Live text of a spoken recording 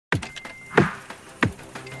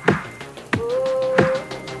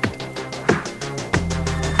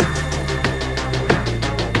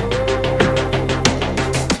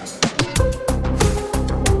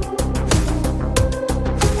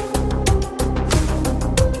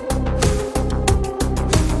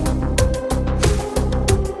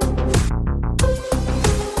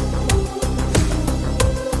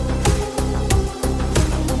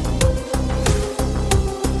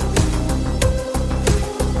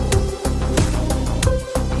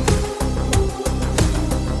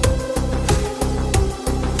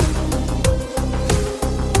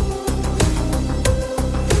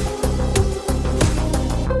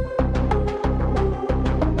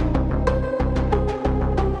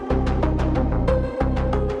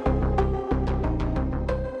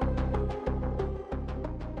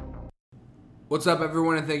What's up,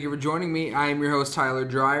 everyone, and thank you for joining me. I am your host, Tyler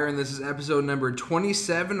Dreyer, and this is episode number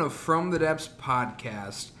 27 of From the Depths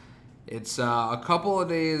podcast. It's going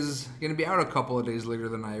to be out a couple of days later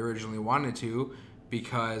than I originally wanted to,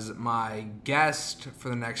 because my guest for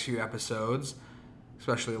the next few episodes,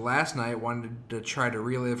 especially last night, wanted to try to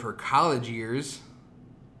relive her college years.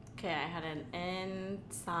 Okay, I had an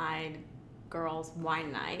inside girls'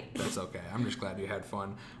 wine night. That's okay. I'm just glad you had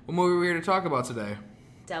fun. What movie are we here to talk about today?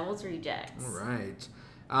 Devil's Rejects. All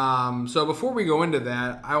right. So before we go into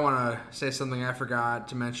that, I want to say something I forgot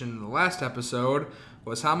to mention in the last episode,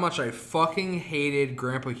 was how much I fucking hated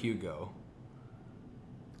Grandpa Hugo.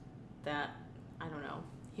 I don't know.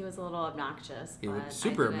 He was a little obnoxious. He was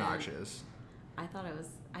super obnoxious. I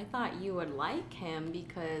thought you would like him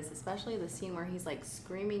because, especially the scene where he's like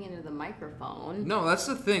screaming into the microphone. No, that's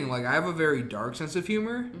the thing. Like, I have a very dark sense of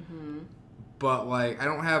humor, but like I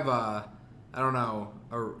don't have a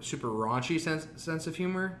super raunchy sense of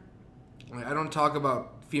humor. Like, I don't talk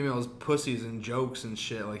about females' pussies and jokes and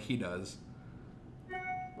shit like he does.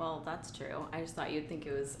 Well, that's true. I just thought you'd think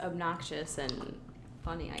it was obnoxious and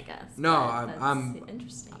funny, I guess. No, I'm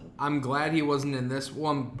interesting. I'm glad he wasn't in this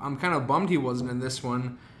one. I'm kind of bummed he wasn't in this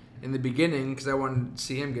one in the beginning because I wanted to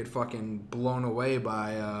see him get fucking blown away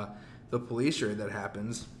by the police raid that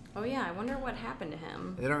happens. Oh yeah, I wonder what happened to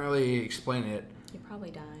him. They don't really explain it. He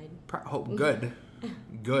probably died. Good.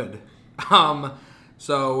 Good.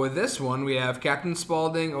 So with this one, we have Captain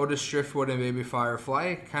Spaulding, Otis Driftwood, and Baby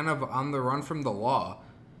Firefly kind of on the run from the law.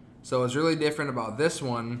 So what's really different about this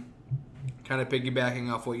one, kind of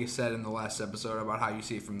piggybacking off what you said in the last episode about how you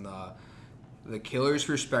see it from the killer's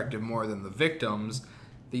perspective more than the victims,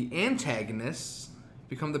 the antagonists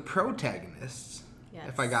become the protagonists. Yes.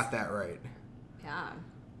 If I got that right. Yeah.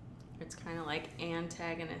 It's kind of like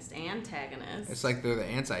antagonist. It's like they're the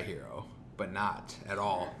anti-hero, but not at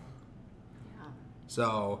all. Yeah.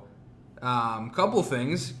 So, couple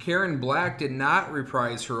things. Karen Black did not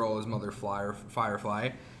reprise her role as Mother Firefly.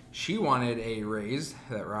 She wanted a raise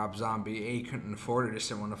that Rob Zombie couldn't afford or just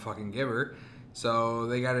didn't want to fucking give her. So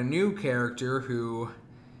they got a new character who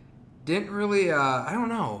didn't really. I don't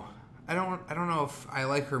know. I don't know if I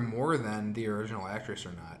like her more than the original actress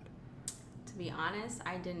or not. To be honest,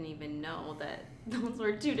 I didn't even know that those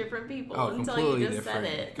were two different people until you just said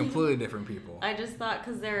it. Completely different people. I just thought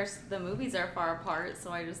because the movies are far apart,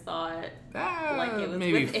 so I just thought like it was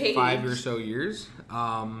maybe with age. 5 or so years.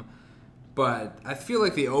 But I feel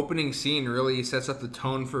like the opening scene really sets up the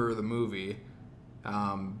tone for the movie,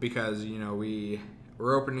 because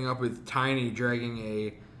we're opening up with Tiny dragging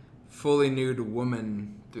a fully nude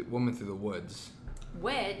woman through the woods.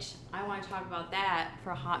 Which, I want to talk about that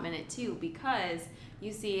for a hot minute too, because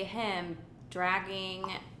you see him dragging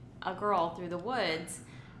a girl through the woods,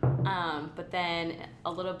 but then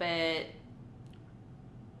a little bit,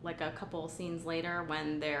 like a couple scenes later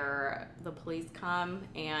when the police come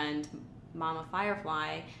and Mama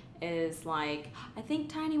Firefly is like, I think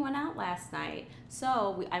Tiny went out last night.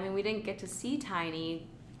 So, we didn't get to see Tiny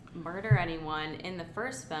murder anyone in the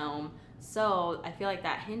first film. So I feel like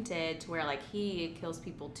that hinted to where like he kills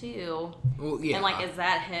people too. Well, yeah. And like, is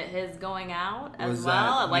that his going out as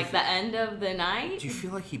well at like the end of the night? Do you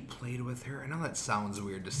feel like he played with her? I know that sounds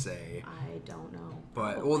weird to say. I don't know.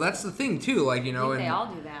 But well, that's the thing too. Like I think they all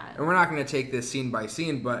do that. And we're not going to take this scene by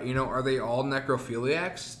scene, but are they all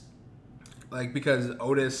necrophiliacs? Like, because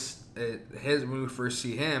Otis, when we first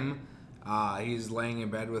see him, he's laying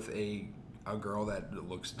in bed with a girl that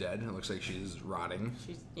looks dead. It looks like she's rotting.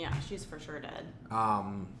 She's for sure dead.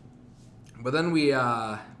 But then we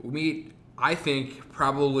meet, I think,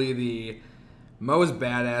 probably the most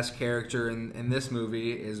badass character in this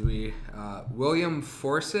movie is William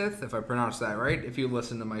Forsythe, if I pronounced that right. If you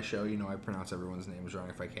listen to my show, I pronounce everyone's names wrong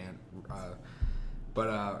if I can't.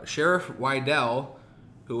 But Sheriff Wydell,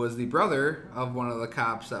 who was the brother of one of the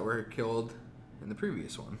cops that were killed in the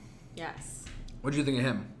previous one. Yes. What did you think of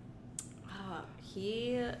him?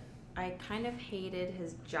 I kind of hated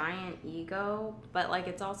his giant ego, but like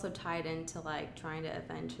it's also tied into like trying to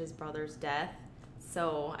avenge his brother's death.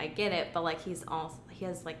 So I get it, but like he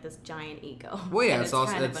has like this giant ego. Well, yeah, it's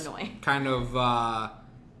also kind of annoying. Kind of,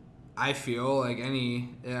 I feel like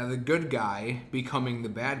the good guy becoming the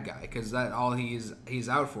bad guy, because that all he's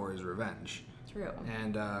out for is revenge. True.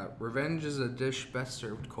 And revenge is a dish best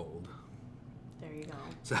served cold. There you go.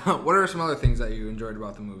 So, what are some other things that you enjoyed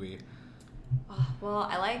about the movie? Well,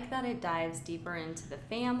 I like that it dives deeper into the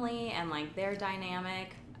family and like their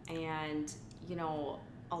dynamic, and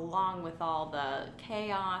along with all the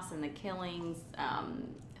chaos and the killings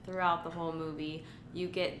throughout the whole movie, you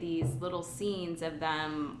get these little scenes of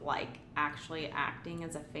them like actually acting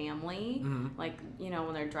as a family. Like, you know,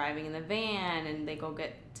 when they're driving in the van and they go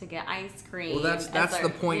get ice cream. Well, that's the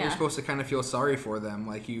point. You're supposed to kind of feel sorry for them.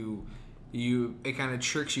 Like it kind of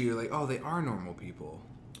tricks you, like, oh, they are normal people.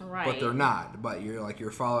 Right. But they're not. But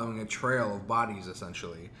you're following a trail of bodies,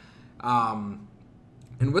 essentially. And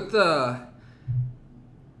with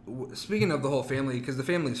speaking of the whole family, because the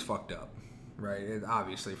family's fucked up, right?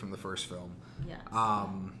 Obviously from the first film. Yes.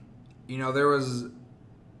 You know, there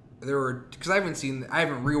were, because I haven't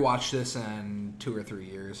rewatched this in 2 or 3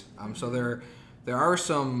 years. So there are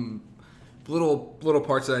some little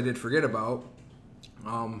parts that I did forget about.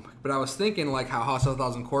 But I was thinking like how House of a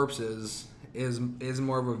Thousand Corpses is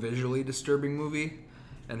more of a visually disturbing movie,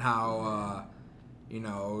 and how you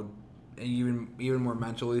know, even more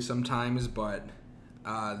mentally sometimes. But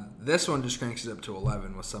this one just cranks it up to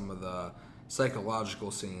 11 with some of the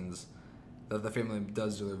psychological scenes that the family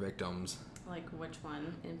does to their victims. Like which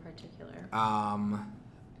one in particular?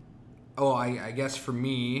 I guess for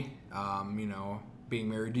me, you know, being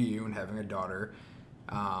married to you and having a daughter,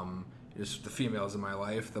 just the females in my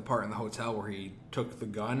life, the part in the hotel where he took the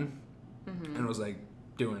gun and was like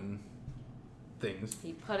doing things.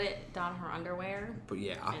 He put it down her underwear. But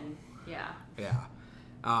yeah. And yeah. Yeah.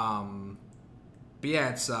 But yeah,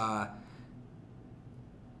 it's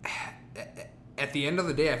at the end of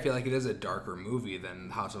the day, I feel like it is a darker movie than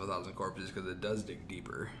House of a Thousand Corpses because it does dig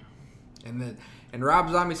deeper. And Rob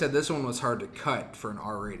Zombie said this one was hard to cut for an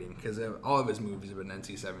R rating because all of his movies have been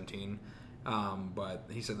NC-17. But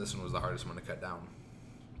he said this one was the hardest one to cut down.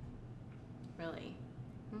 Really?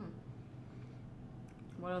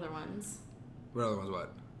 What other ones? What other ones?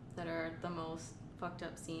 What? That are the most fucked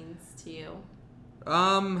up scenes to you?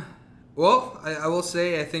 Well, I will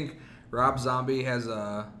say I think Rob Zombie has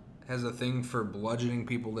a thing for bludgeoning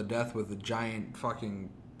people to death with the giant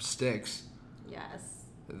fucking sticks. Yes.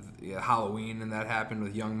 Yeah, Halloween, and that happened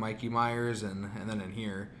with young Mikey Myers, and then in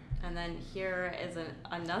here. And then here is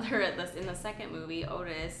another, in the second movie,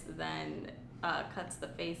 Otis then cuts the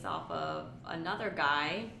face off of another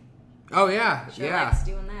guy. Oh, yeah. Sure yeah. likes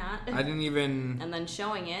doing that. I didn't even... And then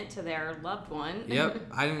showing it to their loved one. Yep.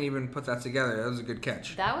 I didn't even put that together. That was a good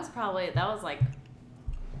catch. That was like...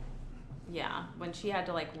 Yeah, when she had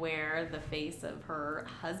to like wear the face of her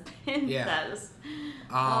husband. Yeah. That was...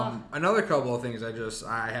 Another couple of things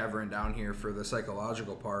I have written down here for the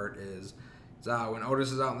psychological part is when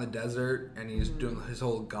Otis is out in the desert and he's doing his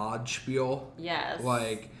whole God spiel. Yes.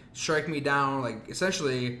 Like, strike me down, like,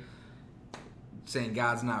 essentially saying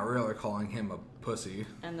God's not real or calling him a pussy.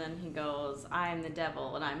 And then he goes, I'm the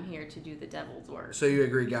devil and I'm here to do the devil's work. So you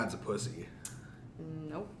agree God's a pussy?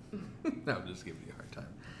 Nope. No, I'm just giving you a hard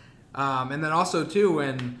time. And then also, too,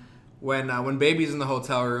 when Baby's in the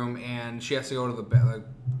hotel room and she has to go to the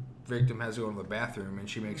victim has to go to the bathroom and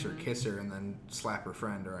she makes her kiss her and then slap her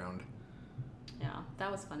friend around. Yeah,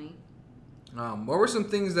 that was funny. What were some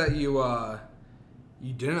things that you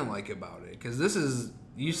didn't like about it? Because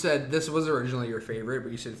you said this was originally your favorite,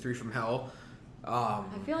 but you said 3 from Hell. I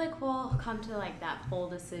feel like we'll come to like that full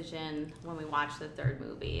decision when we watch the third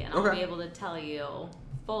movie, and I'll be able to tell you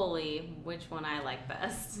fully which one I like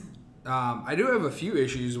best. I do have a few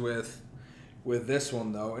issues with this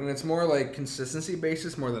one though, and it's more like consistency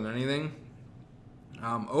basis more than anything.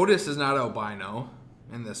 Otis is not albino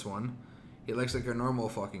in this one. He looks like a normal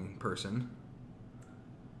fucking person.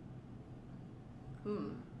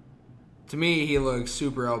 To me, he looks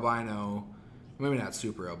super albino. Maybe not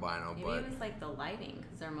super albino, Maybe but... it was like the lighting,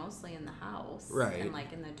 because they're mostly in the house. Right. And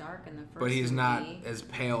like in the dark in the first But he's movie. not as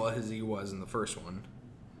pale as he was in the first one.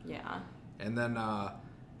 Yeah. And then,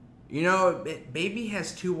 you know, Baby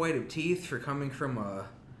has 2 white of teeth for coming from a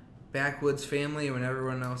backwoods family when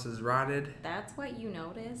everyone else is rotted. That's what you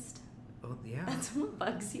noticed? Oh, yeah. That's what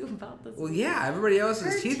bugs you about this Well, movie? yeah, everybody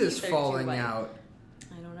else's Her teeth is teeth are too falling white. out.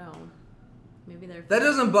 I don't know. Maybe they're... That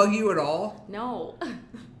doesn't bug you at all? No.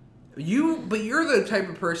 But you're the type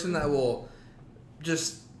of person that will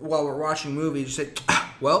just, while we're watching movies, say,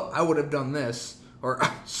 well, I would have done this, or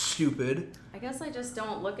stupid. I guess I just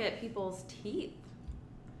don't look at people's teeth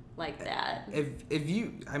like that. If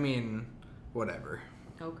you, I mean, whatever.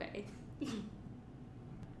 Okay.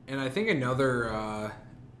 And I think another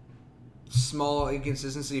small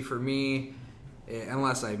inconsistency for me,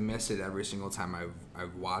 unless I miss it every single time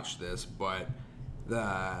I've watched this, but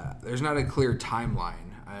there's not a clear timeline,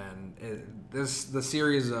 and the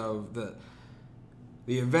series of the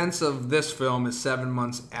events of this film is 7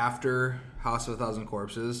 months after House of a Thousand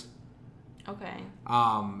Corpses. Okay.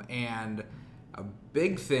 And a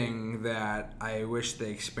big thing that I wish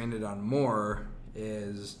they expanded on more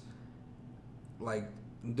is like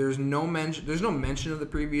there's no mention of the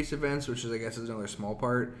previous events, which is I guess is another small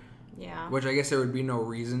part. Yeah. Which I guess there would be no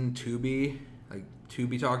reason to be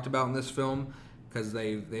talked about in this film because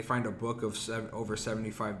they find a book of over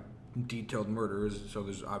 75 detailed murders, so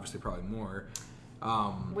there's obviously probably more.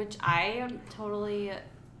 Which I totally.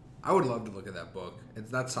 I would love to look at that book.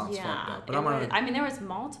 That sounds fucked up. But there was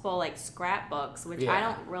multiple like scrapbooks, which I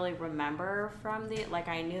don't really remember from the. Like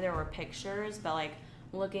I knew there were pictures, but like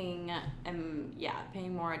looking and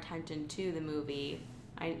paying more attention to the movie,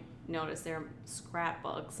 I noticed there are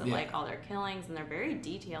scrapbooks of like all their killings, and they're very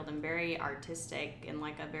detailed and very artistic in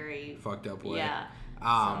like a very fucked up way. Yeah.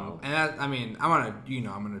 And that, I'm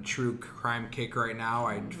on a true crime kick right now.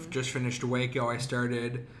 I just finished Waco.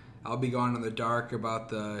 I'll Be Gone in the Dark about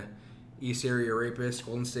the East Area Rapist,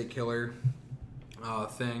 Golden State Killer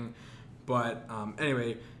thing. But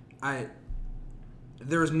anyway,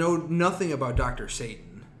 there was nothing about Dr.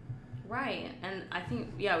 Satan. Right, and I think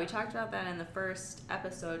we talked about that in the first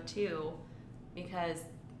episode too, because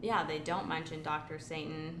they don't mention Dr.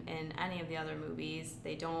 Satan in any of the other movies.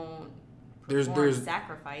 They don't perform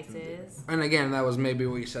sacrifices. And again, that was maybe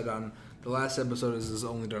what you said on the last episode. Is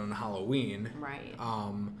only done on Halloween, right?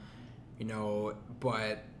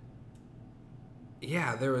 But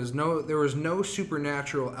there was no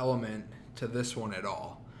supernatural element to this one at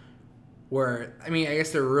all. Where, I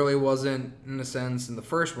guess there really wasn't, in a sense, in the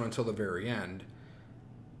first one until the very end.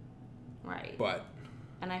 Right. But.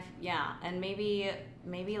 And and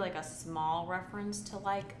maybe like a small reference to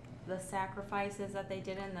like the sacrifices that they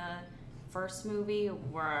did in the first movie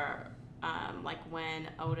were like when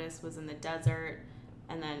Otis was in the desert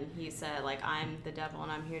and then he said like, I'm the devil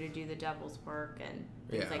and I'm here to do the devil's work and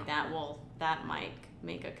things like that. Well, that might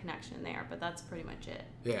make a connection there, but that's pretty much it.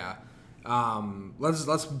 Yeah.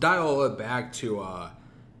 Let's dial it back to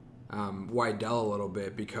Wydell a little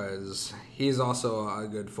bit because he's also a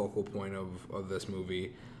good focal point of this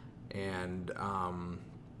movie, and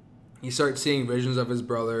he starts seeing visions of his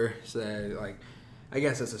brother. Say I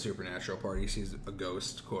guess that's a supernatural part. He sees a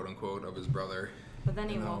ghost, quote unquote, of his brother. But then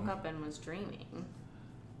he woke up and was dreaming.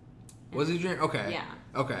 Was he dreaming? Okay. Yeah.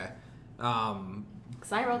 Okay.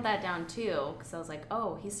 Because I wrote that down too, because I was like,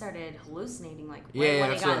 oh, he started hallucinating when he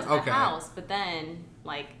got into the house. But then,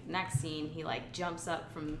 next scene, he jumps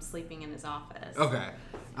up from sleeping in his office. Okay.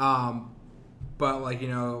 But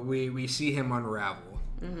we see him unravel.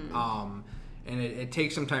 Mm-hmm. And it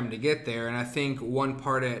takes some time to get there. And I think one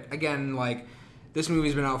part this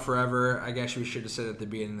movie's been out forever. I guess we should have said at the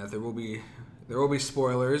beginning that there will be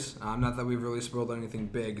spoilers. Not that we've really spoiled anything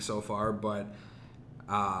big so far, but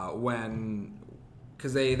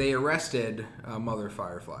because they arrested Mother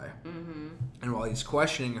Firefly, and while he's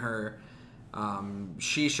questioning her,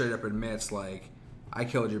 she straight up admits I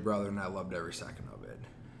killed your brother and I loved every second of it.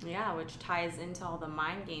 Yeah, which ties into all the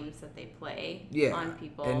mind games that they play on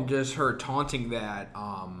people, and just her taunting that.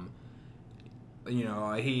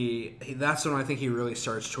 He that's when I think he really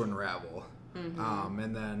starts to unravel,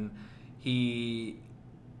 and then he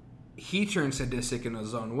turns sadistic in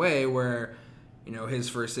his own way, where his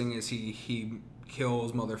first thing is he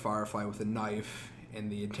kills Mother Firefly with a knife in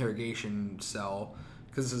the interrogation cell,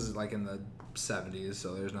 because this is in the 70s,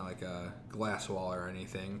 so there's not a glass wall or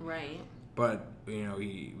anything. Right. But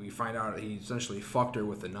we find out he essentially fucked her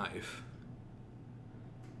with a knife,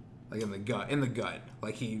 in the gut,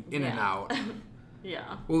 he in and out.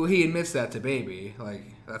 Yeah. Well, he admits that to Baby,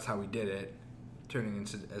 that's how he did it, turning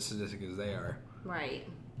into as sadistic as they are. Right.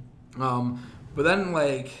 But then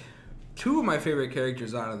two of my favorite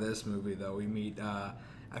characters out of this movie, though, we meet, I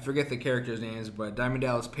forget the characters' names, but Diamond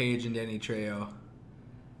Dallas Page and Danny Trejo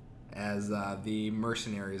as the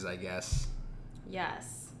mercenaries, I guess.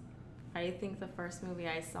 Yes. I think the first movie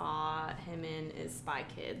I saw him in is Spy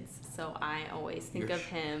Kids, so I always think of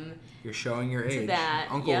him. You're showing your age. That,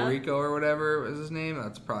 Uncle Rico or whatever was his name?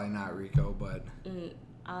 That's probably not Rico, but...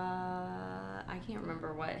 I can't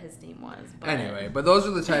remember what his name was. But... Anyway, but those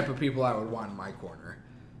are the type of people I would want in my corner.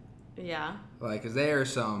 Yeah. Because they are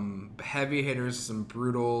some heavy hitters, some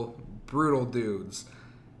brutal dudes.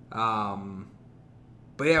 But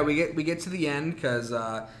yeah, we get to the end because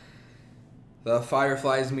the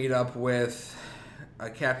Fireflies meet up with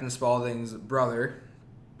Captain Spaulding's brother,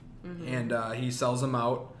 and he sells them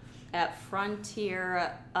out at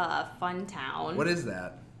Frontier Fun Town. What is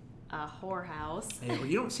that? A whorehouse. Yeah,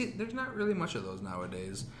 you don't see. There's not really much of those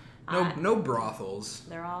nowadays. No brothels.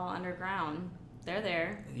 They're all underground. They're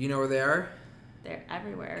there. You know where they are? They're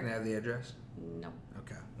everywhere. Can I have the address? Nope.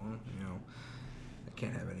 Okay. Well, I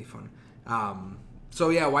can't have any fun. So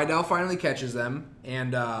yeah, Wydell finally catches them,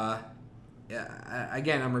 and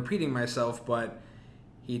again, I'm repeating myself, but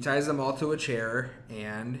he ties them all to a chair,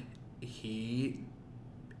 and he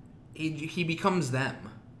becomes them.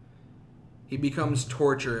 He becomes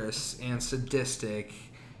torturous and sadistic,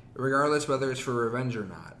 regardless whether it's for revenge or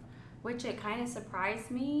not. Which it kind of surprised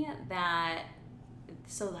me that,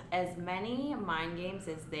 so as many mind games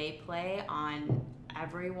as they play on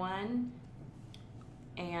everyone,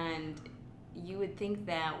 and you would think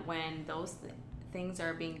that when those things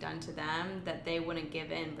are being done to them that they wouldn't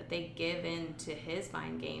give in, but they give in to his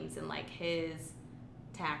mind games and like his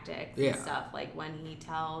tactics and stuff. Like when he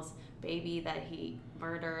tells Baby that he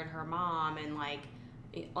murdered her mom and like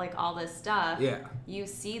all this stuff. Yeah. You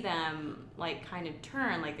see them like kind of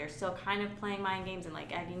turn, like they're still kind of playing mind games and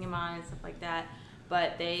like egging him on and stuff like that,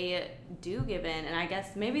 but they do give in. And I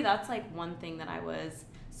guess maybe that's like one thing that I was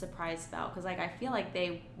surprised about, because like I feel like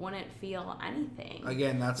they wouldn't feel anything.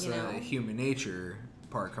 Again, that's the human nature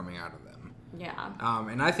part coming out of them. Yeah.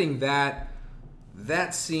 And I think that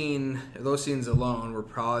scene, those scenes alone, were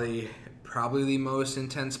probably the most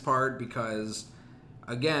intense part, because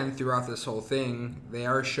again, throughout this whole thing, they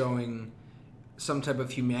are showing some type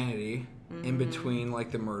of humanity in between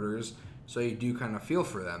like the murders, so you do kind of feel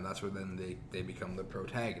for them. That's where then they become the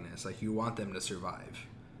protagonists. Like you want them to survive.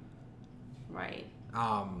 Right.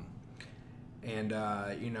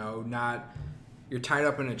 Not, you're tied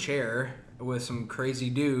up in a chair with some crazy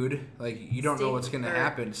dude, like you don't know what's gonna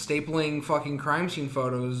happen, stapling fucking crime scene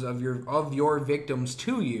photos of your victims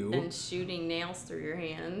to you and shooting nails through your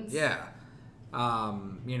hands. Yeah.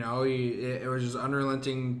 It was just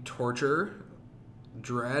unrelenting torture,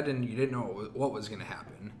 dread, and you didn't know what was gonna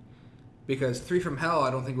happen, because 3 from Hell I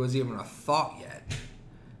don't think was even a thought yet,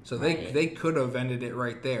 so they could have ended it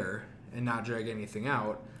right there and not drag anything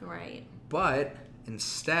out. Right. But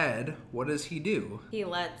instead, what does he do? He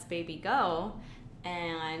lets Baby go,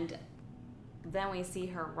 and then we see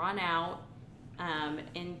her run out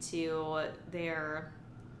into where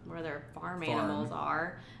their farm animals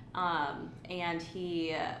are, and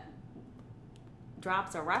he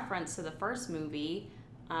drops a reference to the first movie.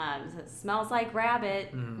 It smells like rabbit,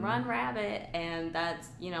 run rabbit, and that's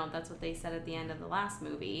what they said at the end of the last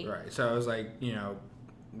movie. Right. So it was like,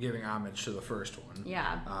 giving homage to the first one.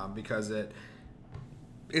 Yeah. Because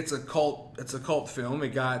it's a cult film.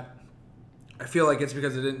 I feel like it's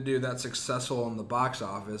because it didn't do that successful in the box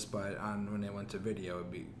office, but when it went to video,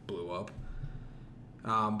 it blew up.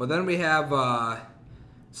 But then we have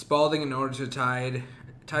Spaulding and Otis tied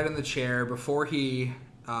in the chair. Before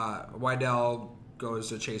Wydell goes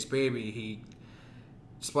to chase Baby, he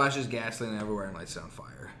splashes gasoline everywhere and lights it on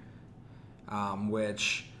fire.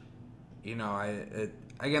 Which,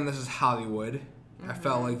 again, this is Hollywood. I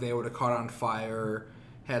felt like they would have caught on fire,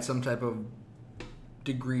 had some type of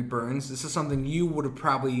degree burns. This is something you would have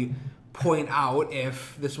probably point out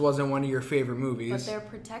if this wasn't one of your favorite movies. But they're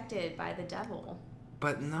protected by the devil.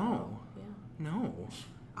 But no. Yeah. No.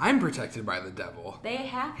 I'm protected by the devil. They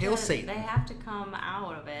have Hail to. Satan. They have to come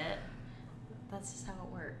out of it. That's just how it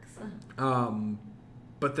works.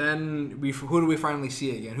 But then who do we finally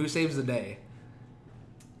see again? Who saves the day?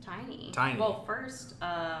 Tiny. Well, first,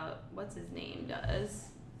 what's his name does?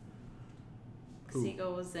 Because he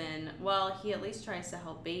goes in. Well, he at least tries to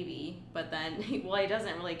help Baby, but then he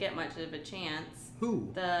doesn't really get much of a chance.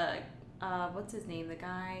 Who? What's his name? The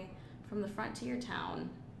guy from the Frontier town.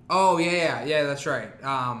 Oh yeah, that's right.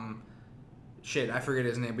 I forget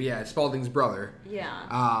his name, but yeah, it's Spaulding's brother.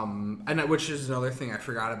 Yeah. And which is another thing I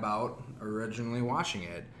forgot about originally watching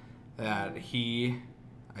it, that he,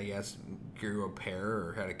 I guess, grew a pair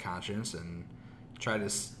or had a conscience and tried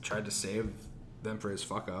to save them for his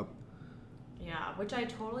fuck up. Yeah, which I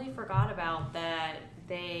totally forgot about, that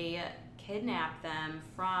they kidnap them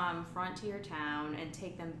from Frontier Town and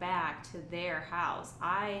take them back to their house.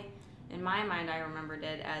 In my mind, I remembered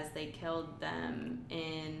it as they killed them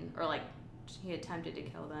he attempted to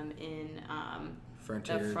kill them in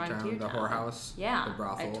Frontier Town, the whorehouse, yeah, the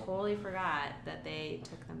brothel. I totally forgot that they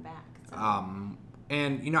took them back. So.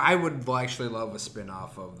 And I would actually love a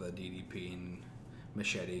spin-off of the DDP and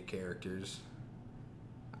Machete characters.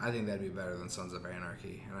 I think that'd be better than Sons of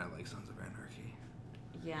Anarchy, and I like Sons of Anarchy.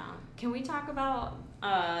 Yeah. Can we talk about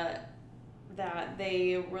that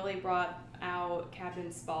they really brought out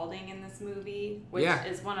Captain Spaulding in this movie, which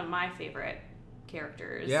is one of my favorite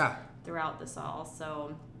characters throughout this all.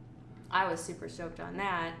 So I was super stoked on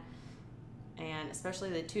that. And especially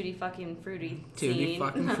the Tutti fucking Fruity scene.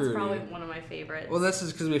 That's probably one of my favorites. Well, this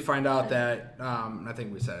is because we find out that, I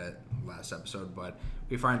think we said it last episode, but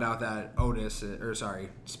we find out that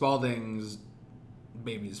Spaulding's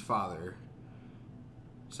Baby's father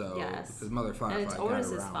So Yes. his mother Firefly And it's got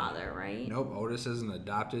Otis's around. father, right? Nope, Otis is an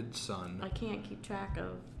adopted son. I can't keep track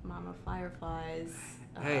of Mama Firefly's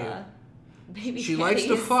Hey, baby she likes to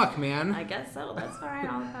daddies. fuck, man. I guess so. That's fine.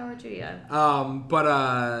 All the power to you.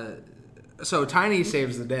 So Tiny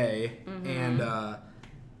saves the day, Mm-hmm. and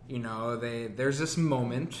you know, there's this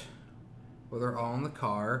moment where they're all in the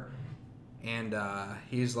car, and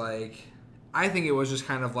he's like, I think it was just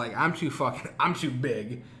kind of like, I'm too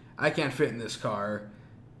big, I can't fit in this car,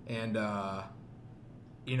 and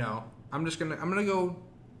you know, I'm gonna go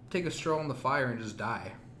take a stroll in the fire and just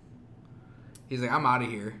die. He's like, I'm out of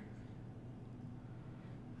here.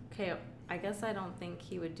 Okay, I guess I don't think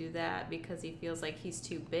he would do that because he feels like he's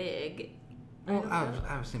too big. Well,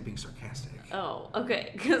 I was being sarcastic. Oh,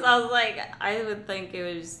 okay. Because I was like, I would think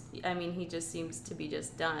it was. I mean, he just seems to be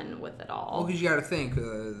just done with it all. Well, because you got to think,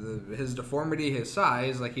 his deformity, his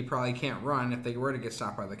size, like he probably can't run. If they were to get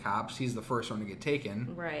stopped by the cops, he's the first one to get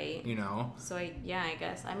taken. Right. You know. So I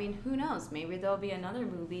guess. I mean, who knows? Maybe there'll be another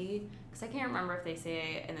movie. Because I can't remember if they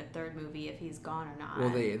say in the third movie if he's gone or not. Well,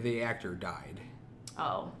 the actor died.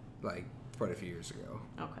 Oh. Like quite a few years ago.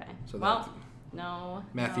 Okay. So well, no.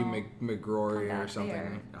 Matthew no. McGrory Come or back something.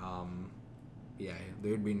 there. Yeah,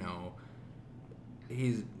 there'd be no.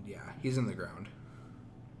 He's in the ground.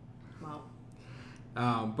 Well.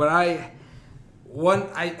 But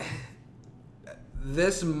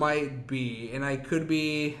this might be, and I could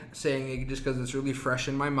be saying it just because it's really fresh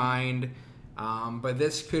in my mind, but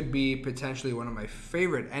this could be potentially one of my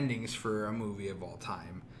favorite endings for a movie of all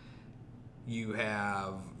time. You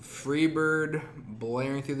have Freebird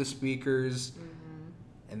blaring through the speakers,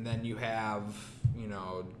 and then you have, you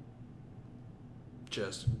know,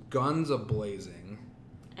 just guns a-blazing.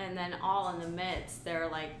 And then all in the midst, there are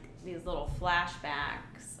like these little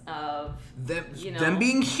flashbacks of them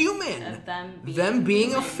being human, of them being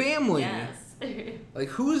human. a family. Yes. Like,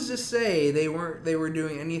 who's to say they were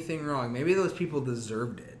doing anything wrong? Maybe those people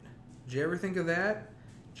deserved it. Did you ever think of that?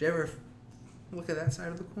 Did you ever look at that side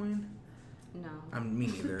of the coin? No. Me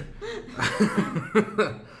neither.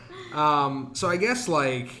 So I guess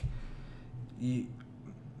like,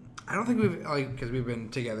 I don't think because we've been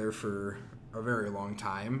together for a very long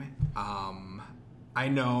time. I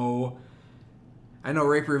know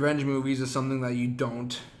rape revenge movies is something that you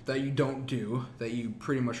don't do, that you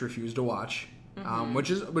pretty much refuse to watch, which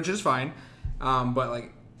is fine. But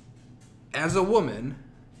like, as a woman,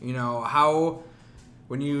 you know, how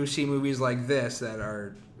when you see movies like this that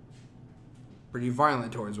are pretty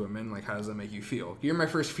violent towards women, like, how does that make you feel? You're my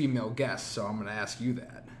first female guest, so I'm gonna ask you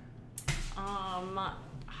that. I don't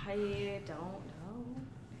know.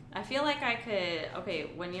 I feel like I could.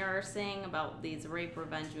 Okay, when you're saying about these rape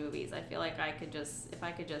revenge movies, I feel like if I could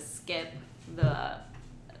just skip the,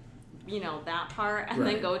 you know, that part and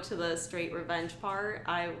then go to the straight revenge part,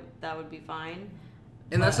 that would be fine.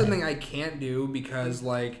 And that's something I can't do because,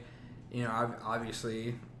 like, you know,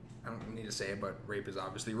 obviously, I don't need to say it, but rape is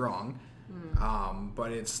obviously wrong.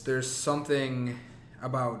 But there's something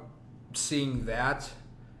about seeing that,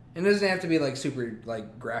 and it doesn't have to be like super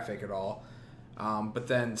like graphic at all. But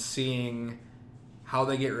then seeing how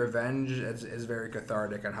they get revenge is very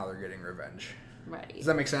cathartic on how they're getting revenge. Right. Does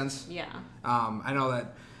that make sense? Yeah. I know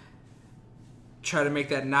that. Try to make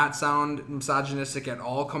that not sound misogynistic at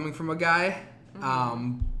all coming from a guy.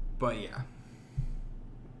 But yeah.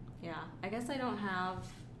 Yeah. I guess I don't have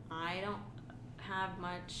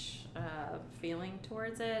much feeling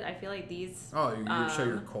towards it. I feel like these. Oh,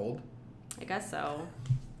 you're cold? I guess so.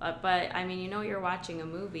 But I mean, you know, you're watching a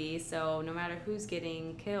movie, so no matter who's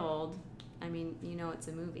getting killed, I mean, you know, it's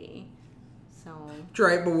a movie. So.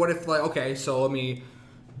 Right, but what if, like, okay, so let me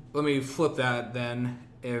flip that then.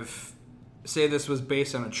 If, say this was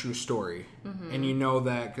based on a true story, and you know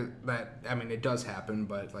that I mean, it does happen,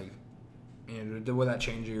 but like, you know, would that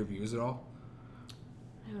change your views at all?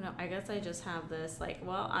 I don't know. I guess I just have this, like,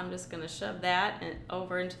 well, I'm just going to shove that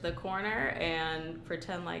over into the corner and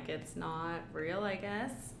pretend like it's not real, I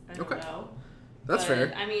guess. I don't know. That's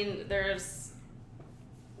fair. I mean, there's,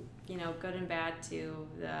 you know, good and bad to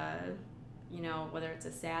the, you know, whether it's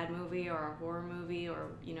a sad movie or a horror movie or,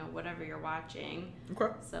 you know, whatever you're watching.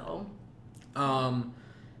 Okay. So.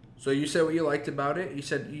 So you said what you liked about it. You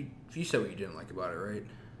said what you didn't like about it, right?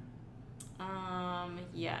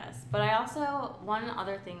 Yes. But I also, one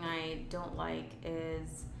other thing I don't like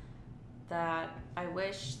is that I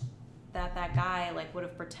wish that guy, like, would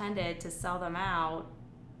have pretended to sell them out,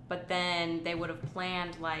 but then they would have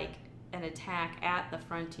planned, like, an attack at the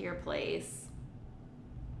Frontier place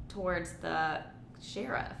towards the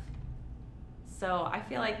sheriff. So I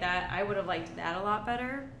feel like that, I would have liked that a lot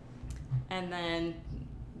better. And then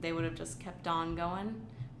they would have just kept on going.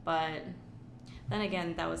 But then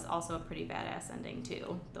again, that was also a pretty badass ending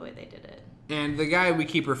too, the way they did it. And the guy we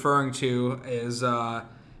keep referring to is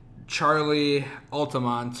Charlie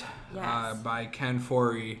Altamont Yes. by Ken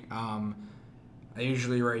Foree. I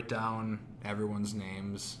usually write down everyone's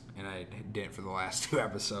names, and I didn't for the last 2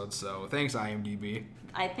 episodes, so thanks, IMDb.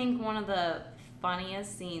 I think one of the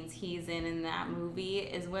funniest scenes he's in that movie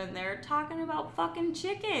is when they're talking about fucking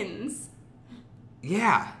chickens.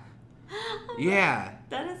 Yeah. Yeah.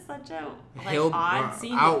 That is such a odd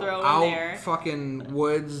scene out, to throw in out there. fucking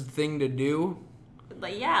woods thing to do.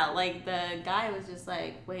 Like, yeah, like the guy was just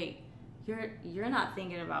like, wait, you're not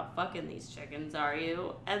thinking about fucking these chickens, are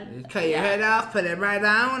you? And Cut your head off, put it right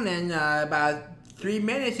down, and about 3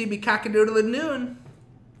 minutes you'd be cock-a-doodle-a noon.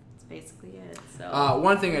 That's basically it. So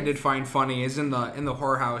One thing I did find funny is in the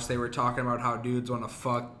whorehouse they were talking about how dudes want to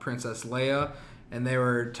fuck Princess Leia, and they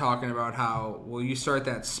were talking about how, well, you start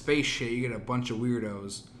that space shit, you get a bunch of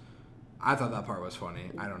weirdos. I thought that part was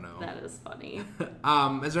funny. I don't know. that is funny.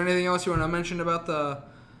 Is there anything else you want to mention about the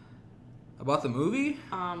movie?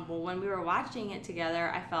 Well, when we were watching it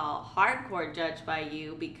together, I felt hardcore judged by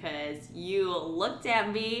you because you looked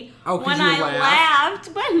at me when you I laughed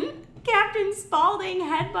when Captain Spaulding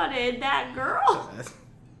headbutted that girl.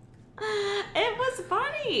 It was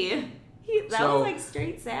funny. That was like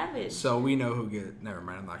straight savage. So we know who get. Never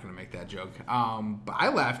mind. I'm not gonna make that joke. But I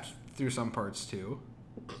laughed through some parts too.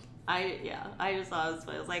 I just thought it was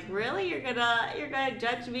funny. I was like, really? You're gonna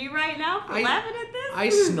judge me right now for laughing at this? I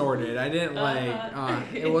snorted. I didn't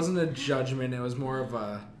it wasn't a judgment. It was more of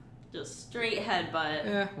a just straight headbutt.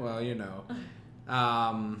 Yeah. Well, you know.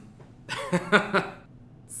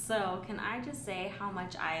 So, can I just say how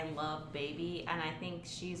much I love Baby, and I think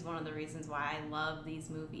she's one of the reasons why I love these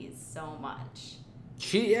movies so much.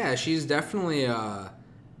 She's definitely a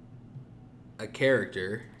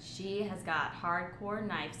character. She has got hardcore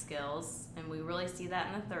knife skills, and we really see that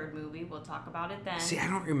in the 3rd movie. We'll talk about it then. See, I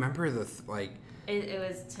don't remember It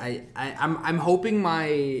was. I'm hoping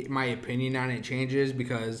my opinion on it changes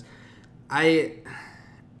because and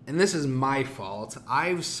this is my fault.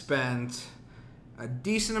 I've spent a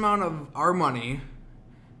decent amount of our money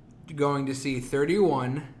going to see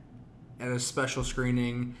 31 at a special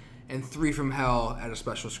screening and 3 from Hell at a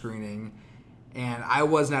special screening, and I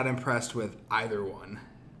was not impressed with either one.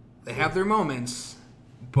 They have their moments,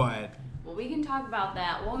 but... Well, we can talk about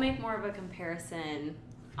that. We'll make more of a comparison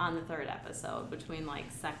on the 3rd episode between,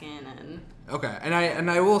 like, 2nd and... Okay,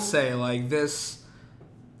 and I will say, like, this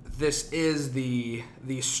is the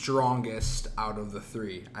strongest out of the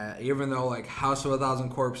 3. Even though, like, House of a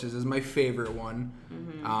Thousand Corpses is my favorite one,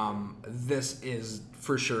 this is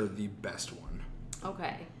for sure the best one.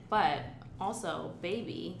 Okay, but also,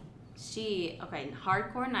 Baby,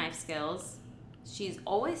 hardcore knife skills. She's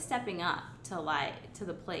always stepping up to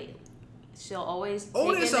the plate. She'll always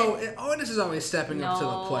Otis is always stepping up to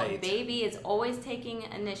the plate. Baby is always taking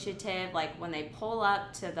initiative. Like when they pull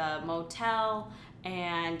up to the motel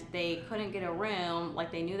and they couldn't get a room,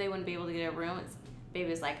 like they knew they wouldn't be able to get a room.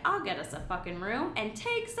 Baby's like, I'll get us a fucking room, and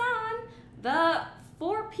takes on the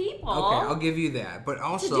 4 people. Okay, I'll give you that. But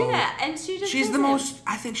also to do that, and I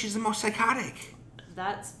think she's the most psychotic.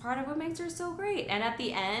 That's part of what makes her so great. And at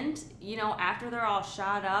the end, you know, after they're all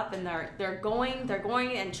shot up and they're going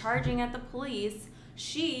and charging at the police,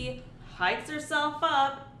 she hikes herself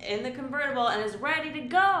up in the convertible and is ready to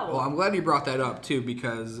go. Well, I'm glad you brought that up too,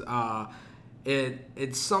 because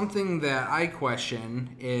it's something that I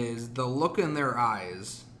question is the look in their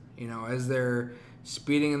eyes. You know, as they're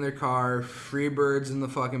speeding in their car, free birds in the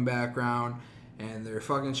fucking background, and they're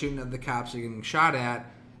fucking shooting at the cops and getting shot at.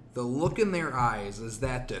 The look in their eyes, is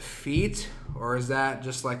that defeat, or is that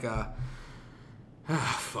just like a,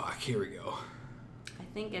 fuck, here we go. I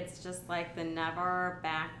think it's just like the never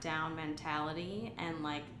back down mentality, and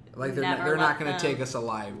like they're not going to take us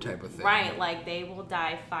alive type of thing. Right, like they will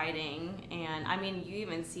die fighting. And I mean, you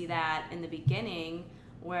even see that in the beginning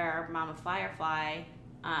where Mama Firefly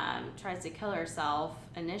tries to kill herself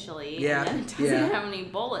initially, and then doesn't have any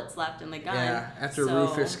bullets left in the gun. Yeah, after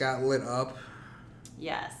Rufus got lit up.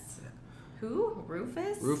 Yes. Who?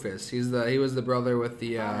 Rufus? Rufus. He was the brother with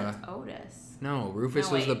the. It's Otis. No, Rufus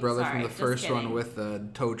was the brother from the first one with the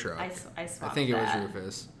tow truck. I think it was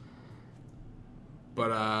Rufus.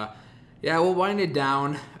 But yeah, we'll wind it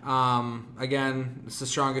down. Again, it's the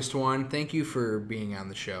strongest one. Thank you for being on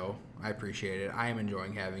the show. I appreciate it. I am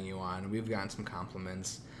enjoying having you on. We've gotten some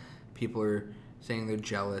compliments. People are saying they're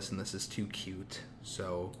jealous and this is too cute.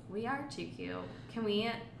 So we are too cute. Can we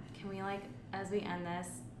like, as we end this,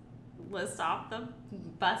 list off the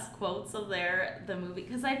best quotes of the movie?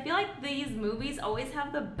 Because I feel like these movies always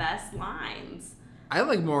have the best lines. I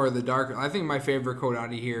like more of the dark. I think my favorite quote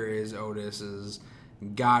out of here is Otis's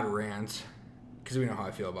God rant, because we know how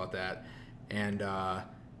I feel about that. And I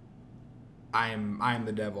am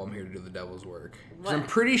the devil. I'm here to do the devil's work. 'Cause I'm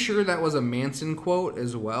pretty sure that was a Manson quote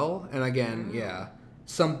as well. And again,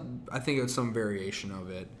 I think it was some variation of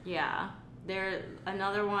it. Yeah.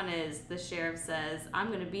 Another one is the sheriff says, "I'm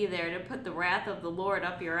going to be there to put the wrath of the Lord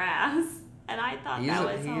up your ass." And I thought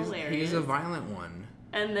that was hilarious. He's a violent one.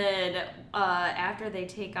 And then after they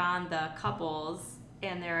take on the couples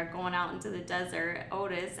and they're going out into the desert,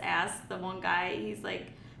 Otis asks the one guy, he's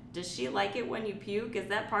like, "Does she like it when you puke? Is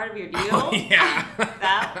that part of your deal?" Oh, yeah.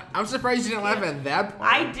 I'm surprised you didn't laugh at that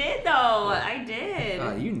part. I did, though. I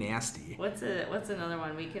did. You nasty. What's another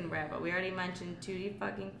one we can wrap up? We already mentioned Tutti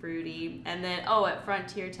fucking Fruity. And then, at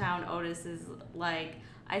Frontier Town, Otis is like,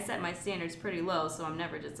 "I set my standards pretty low, so I'm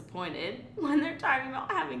never disappointed." When they're talking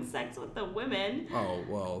about having sex with the women. Oh,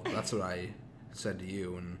 well, that's what I said to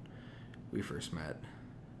you when we first met.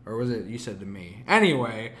 Or was it you said to me?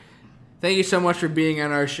 Anyway, thank you so much for being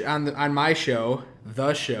on our on my show,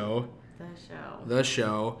 The Show.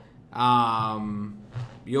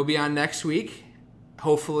 You'll be on next week.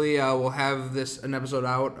 Hopefully, we'll have an episode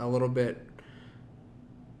out a little bit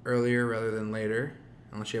earlier rather than later,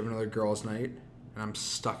 unless you have another girls' night and I'm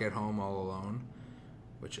stuck at home all alone,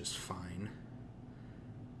 which is fine.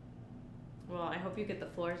 Well, I hope you get the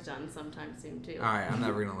floors done sometime soon, too. All right, I'm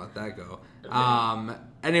never going to let that go. Okay.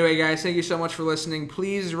 Anyway, guys, thank you so much for listening.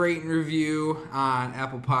 Please rate and review on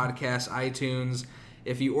Apple Podcasts, iTunes.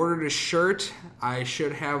 If you ordered a shirt, I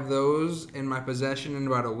should have those in my possession in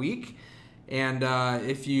about a week. And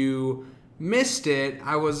if you missed it,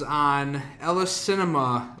 I was on Ellis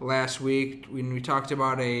Cinema last week when we talked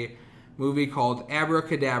about a movie called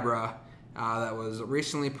Abracadabra. That was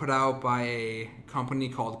recently put out by a company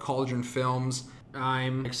called Cauldron Films.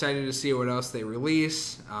 I'm excited to see what else they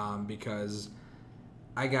release because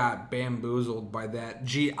I got bamboozled by that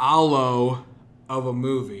giallo of a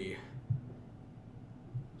movie.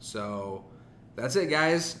 So that's it,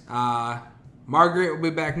 guys. Margaret will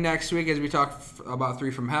be back next week as we talk about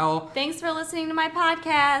 3 from Hell. Thanks for listening to my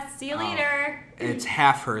podcast. See you later. It's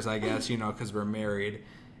half hers, I guess, because we're married.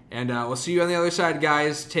 And we'll see you on the other side,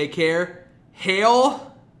 guys. Take care.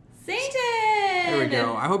 Hail Satan! There we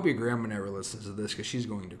go. I hope your grandma never listens to this because she's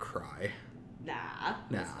going to cry. Nah.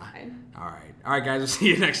 That's fine. All right. All right, guys. We'll see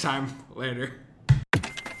you next time. Later.